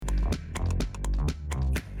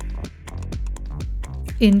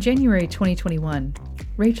In January 2021,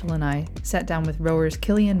 Rachel and I sat down with rowers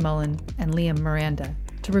Killian Mullen and Liam Miranda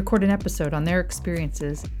to record an episode on their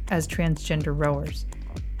experiences as transgender rowers.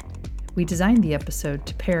 We designed the episode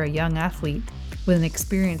to pair a young athlete with an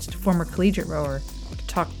experienced former collegiate rower to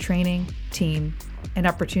talk training, team, and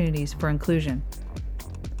opportunities for inclusion.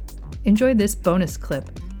 Enjoy this bonus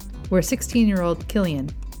clip where 16-year-old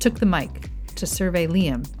Killian took the mic to survey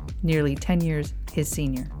Liam, nearly 10 years his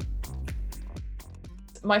senior.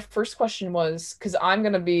 My first question was, because I'm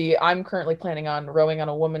currently planning on rowing on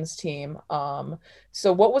a women's team.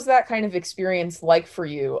 So what was that kind of experience like for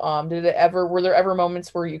you? Were there ever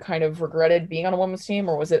moments where you kind of regretted being on a women's team,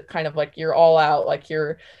 or was it kind of like you're all out, like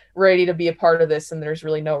you're ready to be a part of this and there's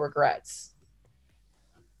really no regrets?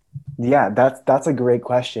 Yeah, that's a great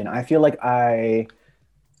question. I feel like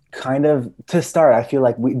to start, I feel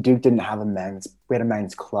like Duke didn't have we had a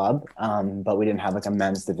men's club, but we didn't have like a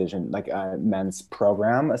men's division, like a men's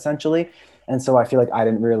program essentially. And so I feel like I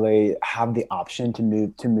didn't really have the option to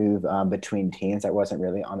move between teams. That wasn't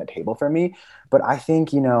really on the table for me. But I think,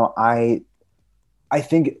 I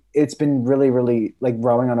think it's been really, really like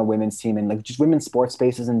rowing on a women's team and like just women's sports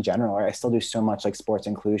spaces in general. I still do so much like sports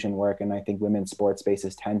inclusion work. And I think women's sports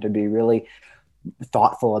spaces tend to be really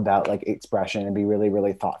thoughtful about like expression and be really,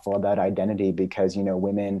 really thoughtful about identity because,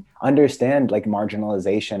 women understand like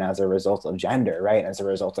marginalization as a result of gender, right? As a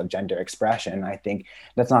result of gender expression. I think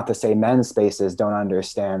that's not to say men's spaces don't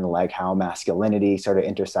understand like how masculinity sort of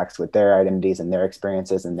intersects with their identities and their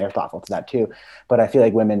experiences, and they're thoughtful to that too. But I feel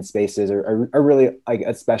like women's spaces are really like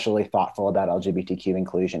especially thoughtful about LGBTQ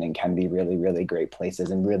inclusion and can be really, really great places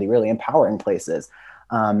and really, really empowering places.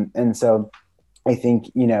 And so I think,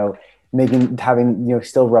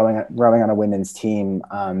 still rowing on a women's team,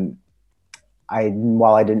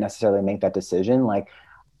 while I didn't necessarily make that decision, like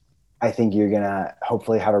I think you're gonna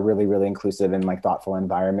hopefully have a really, really inclusive and like thoughtful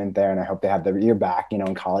environment there, and I hope they have your back,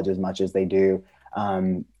 in college as much as they do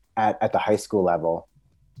at the high school level.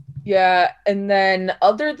 Yeah, and then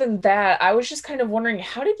other than that, I was just kind of wondering,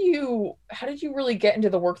 how did you really get into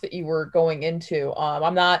the work that you were going into?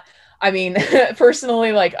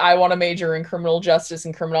 Personally, like I want to major in criminal justice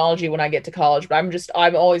and criminology when I get to college, but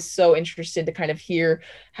I'm always so interested to kind of hear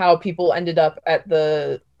how people ended up at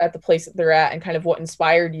the place that they're at and kind of what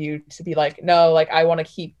inspired you to be like, no, like I want to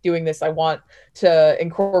keep doing this. I want to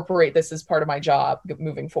incorporate this as part of my job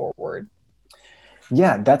moving forward.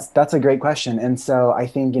 Yeah, that's a great question. And so I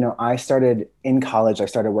think, I started in college, I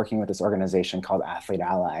started working with this organization called Athlete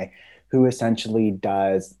Ally, who essentially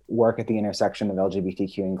does work at the intersection of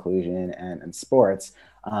LGBTQ inclusion and sports,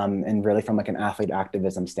 and really from like an athlete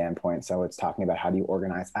activism standpoint. So it's talking about how do you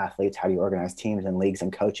organize athletes, how do you organize teams and leagues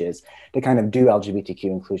and coaches to kind of do LGBTQ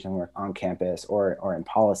inclusion work on campus or in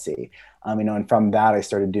policy. And from that, I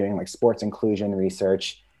started doing like sports inclusion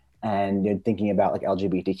research and thinking about like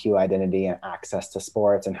LGBTQ identity and access to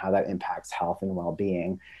sports and how that impacts health and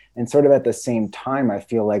well-being. And sort of at the same time, I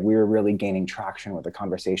feel like we were really gaining traction with the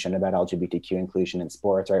conversation about LGBTQ inclusion in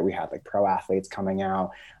sports, right? We had like pro athletes coming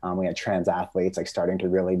out. We had trans athletes like starting to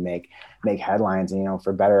really make headlines. And,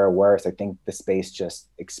 for better or worse, I think the space just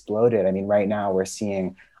exploded. I mean, right now we're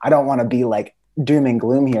seeing, I don't want to be like doom and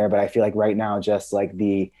gloom here, but I feel like right now just like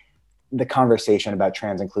the conversation about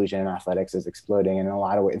trans inclusion in athletics is exploding in a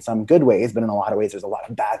lot of ways, in some good ways, but in a lot of ways, there's a lot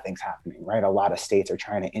of bad things happening, right? A lot of states are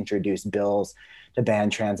trying to introduce bills to ban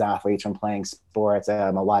trans athletes from playing sports.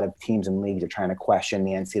 A lot of teams and leagues are trying to question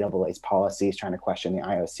the NCAA's policies, trying to question the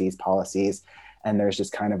IOC's policies. And there's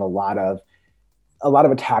just kind of a lot of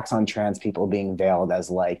attacks on trans people being veiled as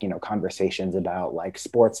like, conversations about like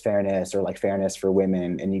sports fairness or like fairness for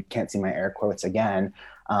women. And you can't see my air quotes again,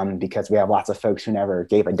 because we have lots of folks who never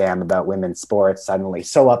gave a damn about women's sports suddenly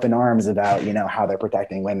so up in arms about, how they're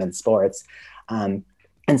protecting women's sports.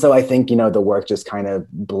 And so I think, the work just kind of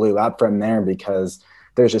blew up from there because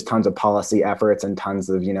there's just tons of policy efforts and tons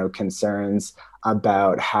of, concerns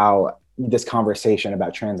about how this conversation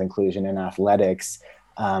about trans inclusion in athletics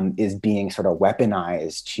is being sort of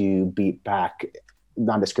weaponized to beat back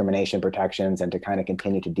non-discrimination protections and to kind of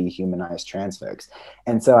continue to dehumanize trans folks.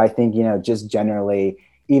 And so I think, just generally,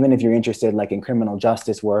 even if you're interested like in criminal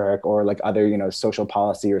justice work or like other, social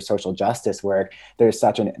policy or social justice work, there's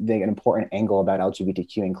such an important angle about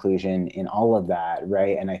LGBTQ inclusion in all of that,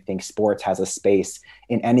 right? And I think sports has a space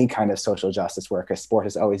in any kind of social justice work, because sport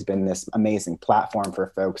has always been this amazing platform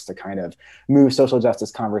for folks to kind of move social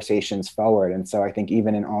justice conversations forward. And so I think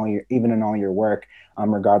even in all your work,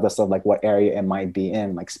 regardless of like what area it might be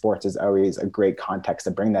in, like sports is always a great context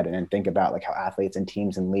to bring that in and think about like how athletes and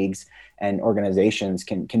teams and leagues and organizations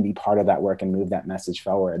can be part of that work and move that message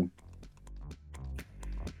forward.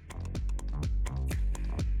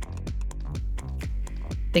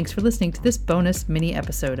 Thanks for listening to this bonus mini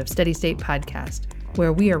episode of Steady State Podcast,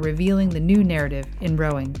 where we are revealing the new narrative in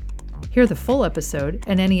rowing. Hear the full episode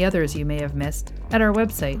and any others you may have missed at our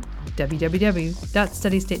website,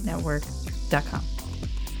 www.steadystatenetwork.com.